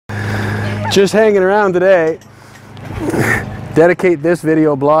Just hanging around today. Dedicate this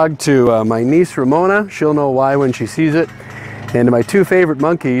video blog to my niece Ramona. She'll know why when she sees it. And to my two favorite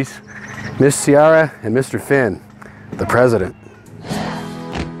monkeys, Miss Ciara and Mr. Finn, the president.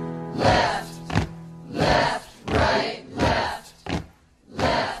 Left, left, right, left,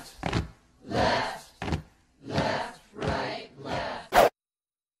 left, left, left, right, left.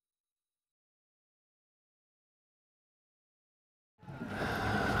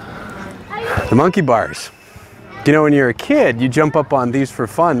 The monkey bars. You know, when you're a kid, you jump up on these for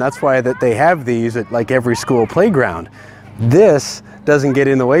fun. That's why they have these at like every school playground. This doesn't get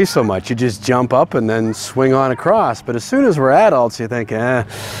in the way so much. You just jump up and then swing on across. But as soon as we're adults, you think, gee,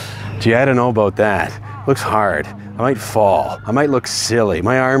 I don't know about that. Looks hard. I might fall. I might look silly.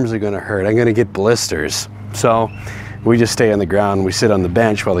 My arms are going to hurt. I'm going to get blisters. So we just stay on the ground. We sit on the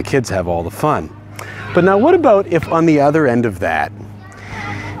bench while the kids have all the fun. But now what about if on the other end of that,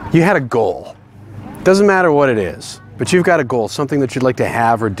 you had a goal? Doesn't matter what it is, but you've got a goal, something that you'd like to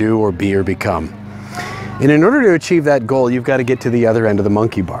have or do or be or become. And in order to achieve that goal, you've got to get to the other end of the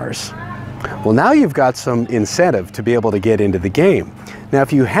monkey bars. Well, now you've got some incentive to be able to get into the game. Now,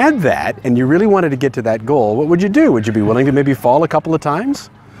 if you had that and you really wanted to get to that goal, what would you do? Would you be willing to maybe fall a couple of times?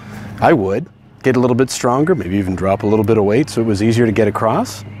 I would. Get a little bit stronger, maybe even drop a little bit of weight so it was easier to get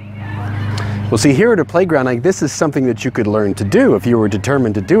across. Well, see, here at a playground, like this is something that you could learn to do. If you were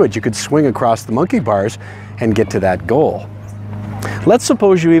determined to do it, you could swing across the monkey bars and get to that goal. Let's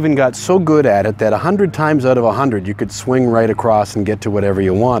suppose you even got so good at it that 100 times out of 100 you could swing right across and get to whatever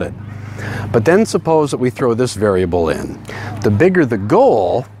you wanted. But then suppose that we throw this variable in. The bigger the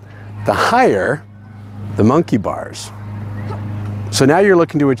goal, the higher the monkey bars. So now you're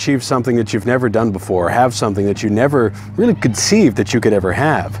looking to achieve something that you've never done before, have something that you never really conceived that you could ever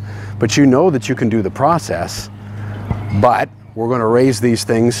have. But you know that you can do the process. But we're going to raise these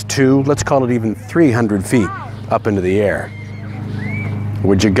things to, let's call it even 300 feet up into the air.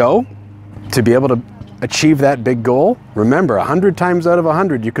 Would you go to be able to achieve that big goal? Remember, 100 times out of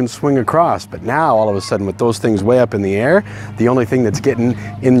 100 you can swing across, but now all of a sudden with those things way up in the air, the only thing that's getting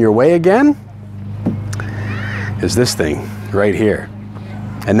in your way again is this thing right here.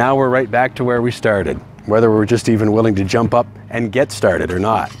 And now we're right back to where we started, whether we're just even willing to jump up and get started or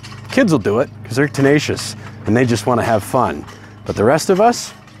not. Kids will do it because they're tenacious and they just want to have fun. But the rest of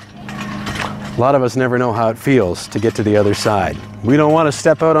us, a lot of us never know how it feels to get to the other side. We don't want to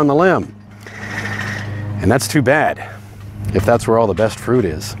step out on the limb. And that's too bad if that's where all the best fruit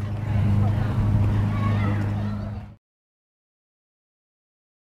is.